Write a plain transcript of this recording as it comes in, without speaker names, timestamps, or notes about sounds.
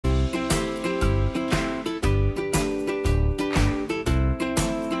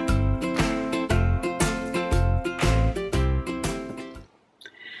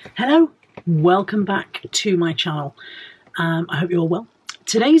Hello, welcome back to my channel. I hope you're all well.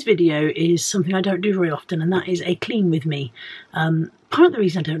 Today's video is something I don't do very often, and that is a clean with me. Part of the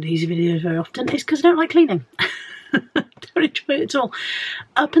reason I don't do these videos very often is because I don't like cleaning. I don't enjoy it at all.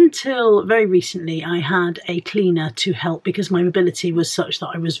 Up until very recently, I had a cleaner to help because my mobility was such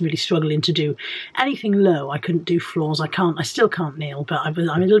that I was really struggling to do anything low. I couldn't do floors. I still can't kneel, but I'm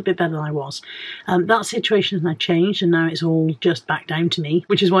a little bit better than I was. That situation has now changed, and now it's all just back down to me,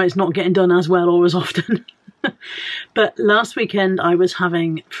 which is why it's not getting done as well or as often. But last weekend I was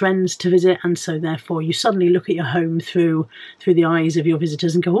having friends to visit, and so therefore you suddenly look at your home through the eyes of your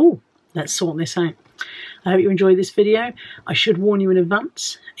visitors and go, oh, let's sort this out. I hope you enjoy this video. I should warn you in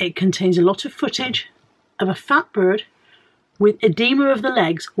advance, it contains a lot of footage of a fat bird with edema of the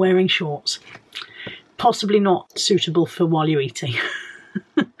legs wearing shorts. Possibly not suitable for while you're eating.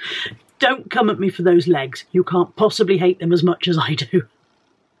 Don't come at me for those legs. You can't possibly hate them as much as I do.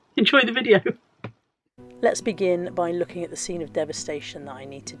 Enjoy the video. Let's begin by looking at the scene of devastation that I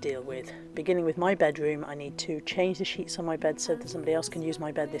need to deal with. Beginning with my bedroom, I need to change the sheets on my bed so that somebody else can use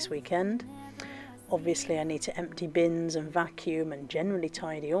my bed this weekend. Obviously I need to empty bins and vacuum and generally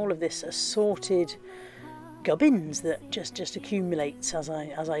tidy all of this assorted gubbins that just accumulates as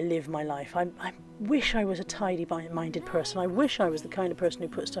I live my life. I wish I was a tidy-minded person. I wish I was the kind of person who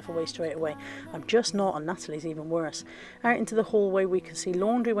put stuff away straight away. I'm just not, and Natalie's even worse. Out into the hallway we can see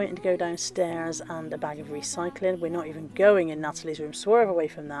laundry waiting to go downstairs and a bag of recycling. We're not even going in Natalie's room, swerve away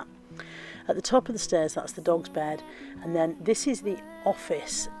from that. At the top of the stairs, that's the dog's bed, and then this is the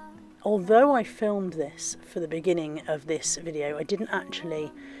office. Although I filmed this for the beginning of this video, I didn't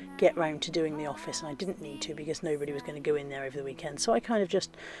actually get round to doing the office, and I didn't need to because nobody was going to go in there over the weekend. So I kind of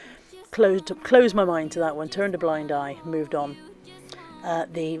just closed my mind to that one, turned a blind eye, moved on.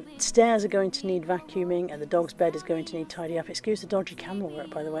 The stairs are going to need vacuuming and the dog's bed is going to need tidy up. Excuse the dodgy camera work,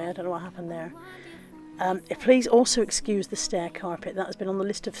 by the way, I don't know what happened there. Please also excuse the stair carpet. That has been on the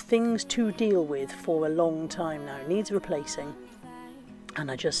list of things to deal with for a long time now. It needs replacing. And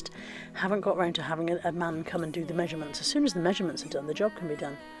I just haven't got round to having a man come and do the measurements. As soon as the measurements are done, the job can be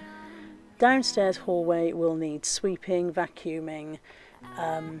done. Downstairs hallway will need sweeping, vacuuming,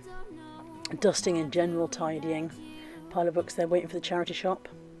 dusting and general tidying. Pile of books there waiting for the charity shop.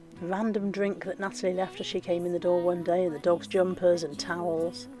 Random drink that Natalie left as she came in the door one day, and the dog's jumpers and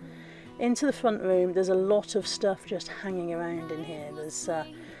towels. Into the front room, there's a lot of stuff just hanging around in here. There's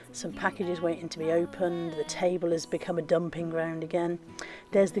some packages waiting to be opened. The table has become a dumping ground again.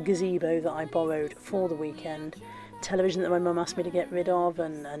 There's the gazebo that I borrowed for the weekend. Television that my mum asked me to get rid of,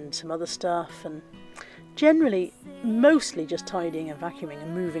 and some other stuff, and generally mostly just tidying and vacuuming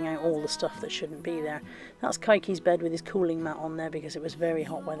and moving out all the stuff that shouldn't be there. That's Kaiki's bed with his cooling mat on there because it was very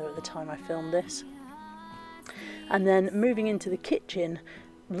hot weather at the time I filmed this. And then moving into the kitchen,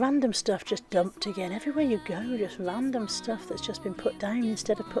 random stuff just dumped again. Everywhere you go, just random stuff that's just been put down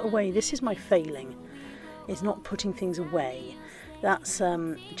instead of put away. This is my failing. It's not putting things away. That's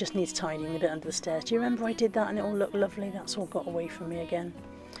just needs tidying a bit under the stairs. Do you remember I did that and it all looked lovely? That's all got away from me again.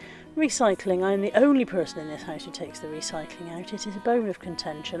 Recycling. I am the only person in this house who takes the recycling out. It is a bone of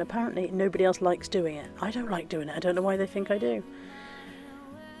contention. Apparently nobody else likes doing it. I don't like doing it. I don't know why they think I do.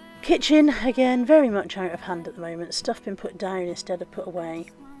 Kitchen, again, very much out of hand at the moment. Stuff been put down instead of put away.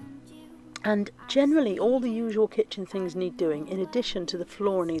 And generally all the usual kitchen things need doing, in addition to the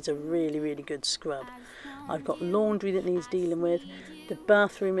floor needs a really, really good scrub. I've got laundry that needs dealing with. The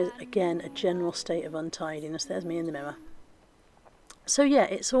bathroom is, again, a general state of untidiness. There's me in the mirror. So yeah,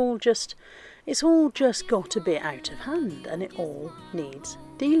 it's all just got a bit out of hand, and it all needs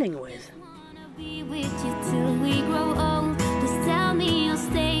dealing with. Be with you till we grow old. Just tell me you'll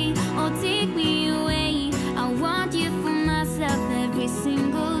stay or take me away. I want you for myself every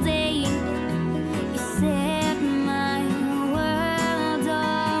single day. You set my world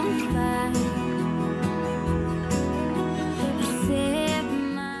on fire. You set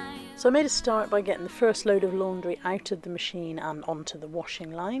my... So I made a start by getting the first load of laundry out of the machine and onto the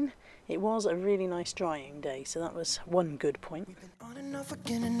washing line. It was a really nice drying day, so that was one good point. We've been on and off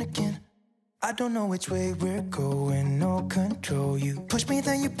again and again. I don't know which way we're going, no control. You push me,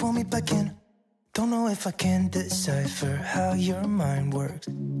 then you pull me back in. Don't know if I can decipher how your mind works.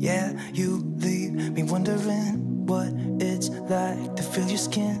 Yeah, you leave me wondering what it's like to feel your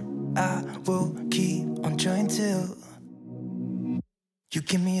skin. I will keep on trying till you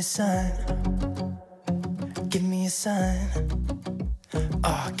give me a sign. Give me a sign.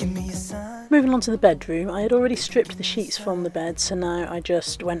 Oh, give me a sign. Moving on to the bedroom, I had already stripped the sheets from the bed, so now I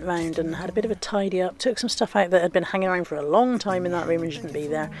just went round and had a bit of a tidy up, took some stuff out that had been hanging around for a long time in that room and shouldn't be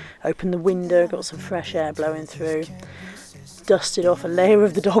there, opened the window, got some fresh air blowing through. dusted off a layer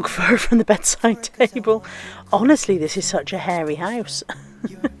of the dog fur from the bedside table. Honestly, this is such a hairy house.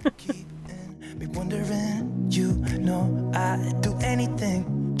 Me wondering, you know I'd do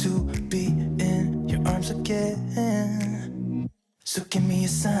anything to be in your arms again. So give me a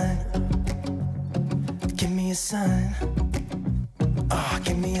sign, give me a sign. Oh,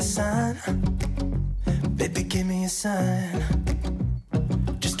 give me a sign, baby, give me a sign.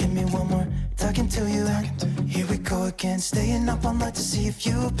 Just give me one more talking to you, and here we go again. Staying up all night to see if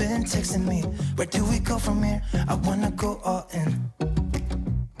you've been texting me. Where do we go from here? I wanna go all in.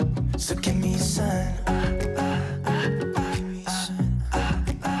 So give me a sign. Give me a sign.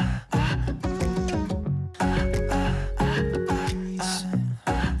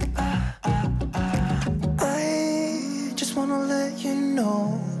 I just wanna let you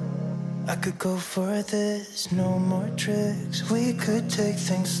know I could go for this, no more tricks. We could take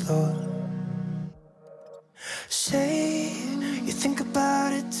things slow. Say you think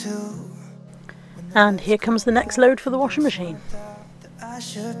about it too. And here comes the next load for the washing machine. I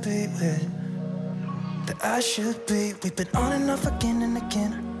should be with, that I should be. We've been on and off again and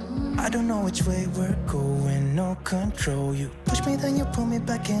again. I don't know which way we're going, no control. You push me, then you pull me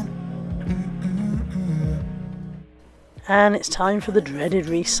back in. And it's time for the dreaded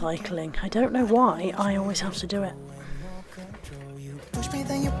recycling. I don't know why I always have to do it. You push me,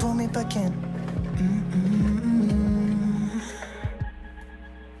 then you pull me back in.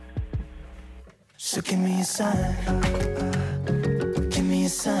 So give me a sign. Give me a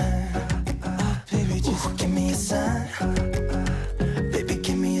sign. Oh, baby, just give me a sign. Baby,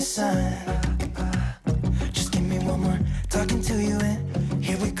 give me a sign. Just give me one more talking to you, and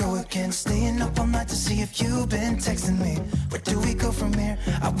here we go again. Staying up all night to see if you've been texting me. Where do we go from here?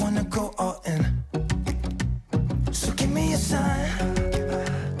 I wanna go all in. So give me a sign.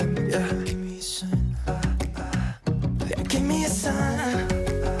 Yeah, give me a sign. Yeah, give me a sign.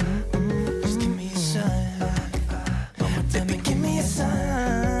 Just give me a sign. Baby, give me a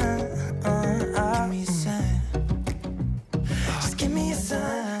sign. Give me a sign. Just give me a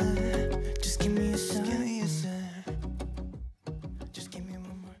sign. Just give me a sign. Give me a sign. Just give me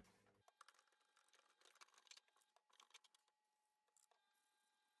one more.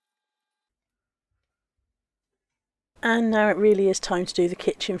 And now it really is time to do the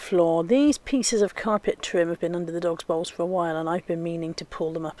kitchen floor. These pieces of carpet trim have been under the dog's bowls for a while, and I've been meaning to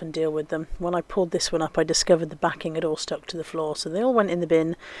pull them up and deal with them. When I pulled this one up, I discovered the backing had all stuck to the floor, so they all went in the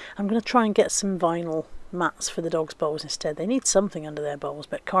bin. I'm going to try and get some vinyl mats for the dog's bowls instead. They need something under their bowls,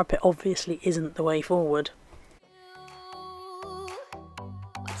 but carpet obviously isn't the way forward.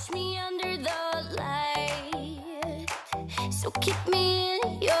 Watch me under the light, so keep me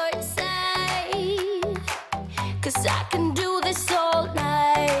in your sight, 'cause I can do this all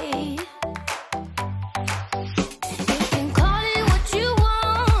night. You can call it what you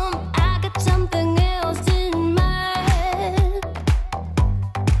want, I got something else in mind.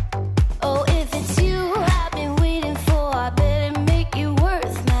 Oh, if it's you I've been waiting for, I better make you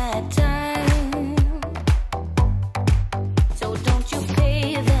worth my time. So don't you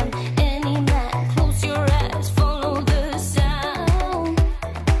pay them any mind, close your eyes, follow the sound.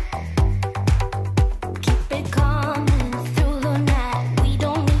 Keep it coming through the night, we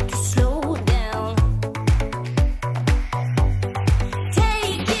don't need to slow down.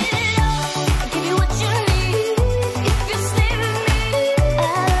 Take it all, I'll give you what you need. If you stay with me,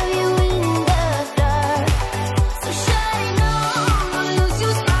 I'll have you in the dark. So shine on, don't lose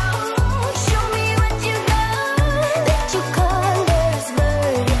your spark. Show me what you got. Let your colors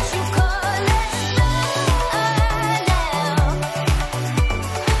burn, let your colors burn now.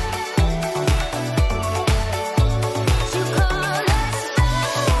 Let your colors burn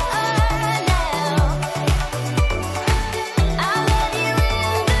now. I'll let you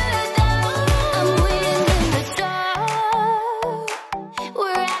in the dark. I'm waiting in the dark,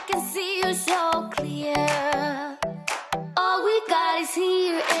 where I can see you so clear. All we got is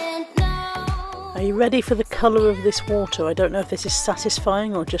here and now. Are you ready for the colour of this water? I don't know if this is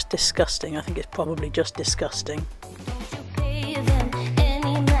satisfying or just disgusting. I think it's probably just disgusting. Don't you pay them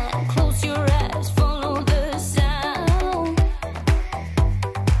any mind, close your eyes, follow the sound.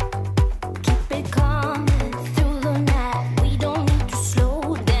 Keep it coming through the night, we don't need to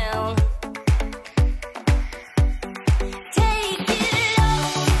slow down. Take it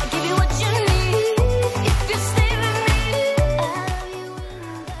all, I'll give you what you need. If you stay with me, I'll have you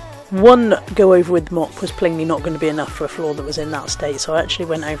in the One go over with the mop was plainly not going to be enough for a floor that was in that state, so I actually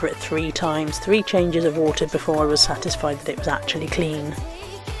went over it 3 times, 3 changes of water before I was satisfied that it was actually clean.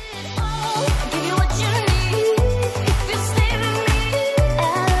 I'll give you what you need. If you stay with me,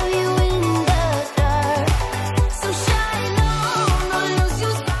 I'll have you in the dark. So shine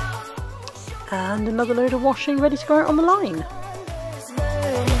another load of washing ready to go out on the line.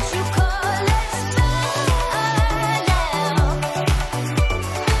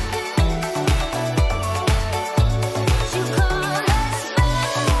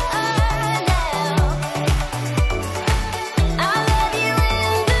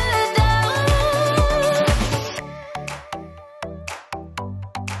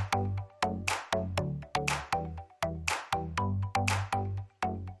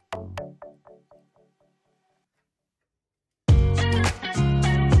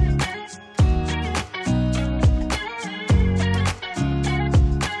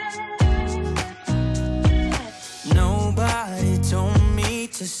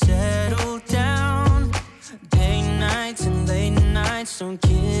 To settle down, day nights and late nights don't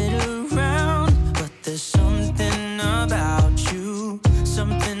get around. But there's something about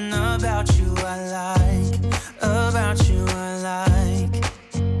you I like, about you I like.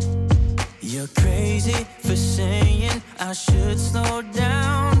 You're crazy for saying I should slow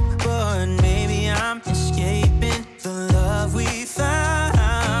down, but maybe I'm escaping the love we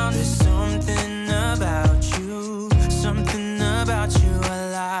found. There's something about you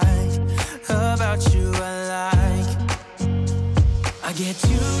about you I like. I get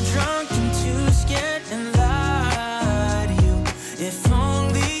too drunk and too scared and lie to you. If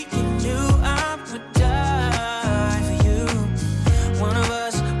only you knew I would die for you. One of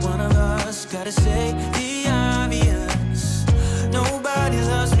us gotta say the obvious. Nobody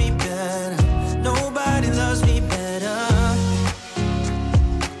loves me better. Nobody loves me better.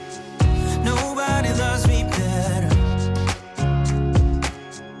 Nobody loves me better.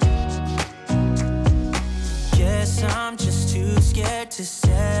 I'm just too scared to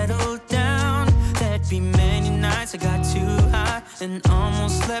settle down. There'd be many nights I got too high and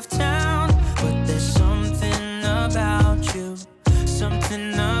almost left town. But there's something about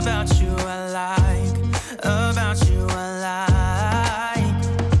you I like, about you I like.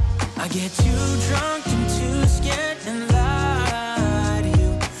 I get too drunk and too scared and lie to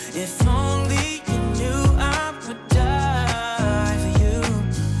you. If only you knew I would die for you.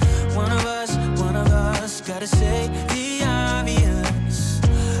 One of us gotta say the obvious.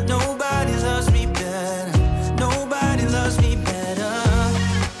 Nobody loves me better. Nobody loves me better.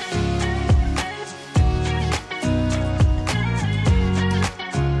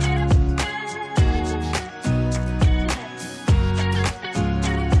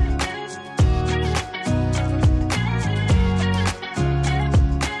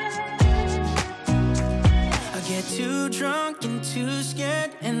 I get too drunk and too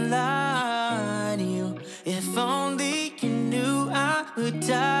scared and lie to you. If only you knew I would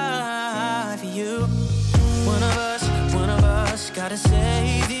die for you. One of us gotta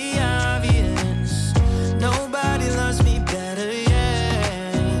say the obvious. Nobody loves me better,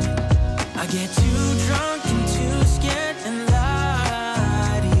 yeah. I get too drunk and too scared and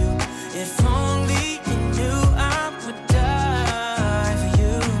lie to you. If only you knew I would die for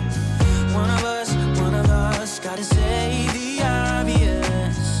you. One of us gotta say the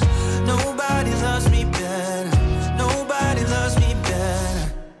obvious. Nobody loves me better. Nobody loves me better.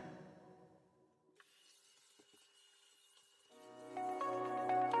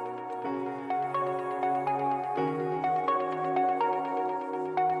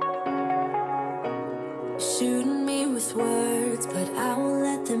 Shooting me with words, but I won't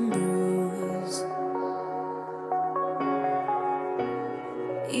let them bruise.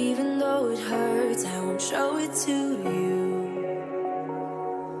 Even though it hurts, I won't show it to you.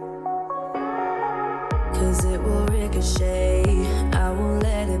 'Cause it will ricochet, I won't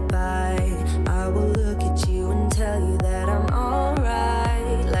let it bite. I will look at you and tell you that I'm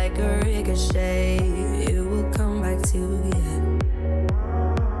alright. Like a ricochet, it will come back to you.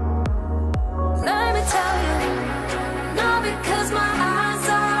 Let me tell you, not because my eyes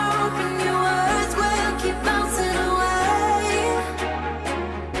are open, your words will keep bouncing away.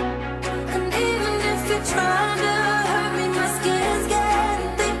 And even if you're trying to hurt me, my skin's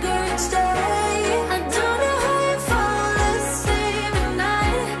getting thicker each day. I don't know how you're falling.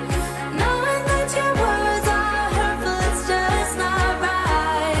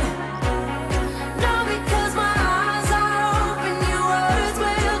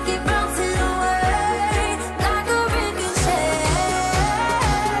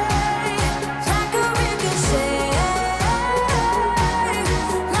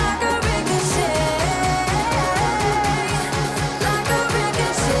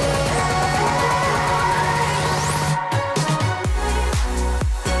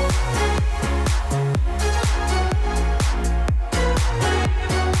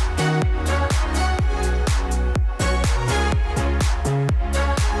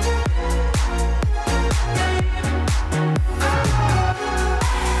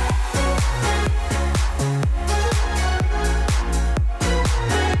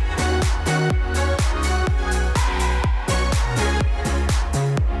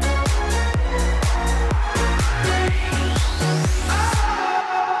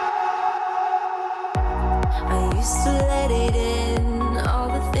 used to let it in, all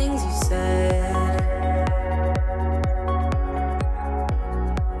the things you said.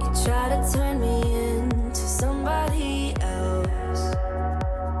 You try to turn me into somebody else,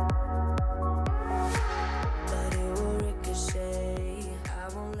 but it will ricochet.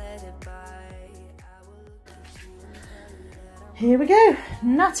 I won't let it bite. I will look at you and tell you that Here we go.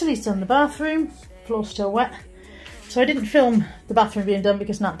 Natalie's done the bathroom. Floor's still wet. So I didn't film the bathroom being done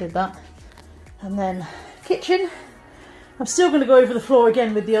because Nat did that. And then kitchen. I'm still going to go over the floor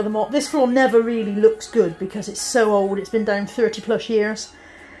again with the other mop. This floor never really looks good because it's so old. It's been down 30 plus years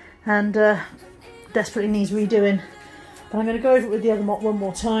and desperately needs redoing. But I'm going to go over it with the other mop one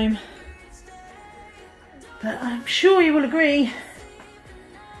more time. But I'm sure you will agree.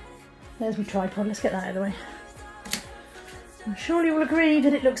 There's my tripod. Let's get that out of the way. I'm sure you will agree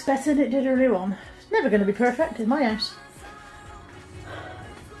that it looks better than it did earlier on. It's never going to be perfect in my house.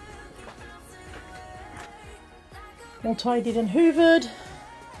 All tidied and hoovered.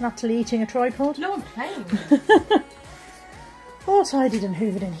 Natalie eating a tripod. No one playing. All tidied and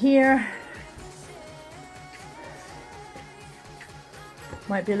hoovered in here.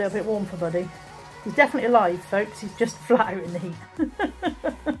 Might be a little bit warm for Buddy. He's definitely alive, folks. He's just flat out in the heat.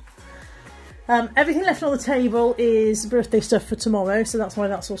 Everything left on the table is birthday stuff for tomorrow, so that's why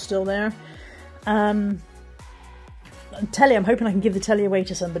that's all still there. Telly, I'm hoping I can give the telly away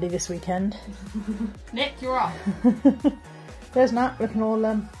to somebody this weekend. Nick, you're off. There's Nat, looking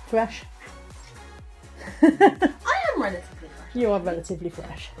all fresh. I am relatively fresh. You are relatively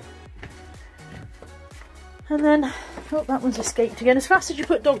fresh. And then, oh, that one's escaped again. As fast as you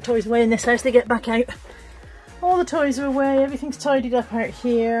put dog toys away in this house, they get back out. All the toys are away, everything's tidied up out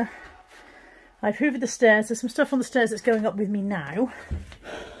here. I've hoovered the stairs. There's some stuff on the stairs that's going up with me now.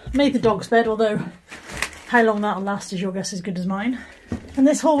 Made the dog's bed, although how long that'll last is your guess as good as mine. And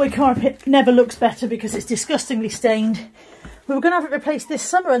this hallway carpet never looks better because it's disgustingly stained. We were going to have it replaced this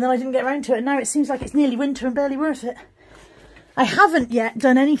summer and then I didn't get around to it, and now it seems like it's nearly winter and barely worth it. I haven't yet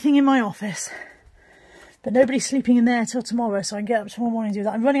done anything in my office, but nobody's sleeping in there till tomorrow, so I can get up tomorrow morning and do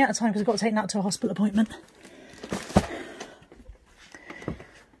that. I'm running out of time because I've got to take Nat to a hospital appointment.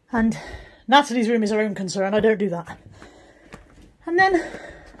 And Natalie's room is her own concern, I don't do that. And then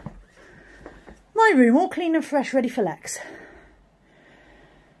my room, all clean and fresh, ready for Lex.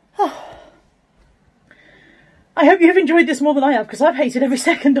 Oh. I hope you've enjoyed this more than I have, because I've hated every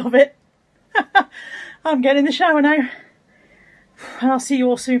second of it. I'm getting in the shower now. And I'll see you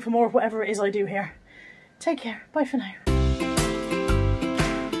all soon for more of whatever it is I do here. Take care. Bye for now.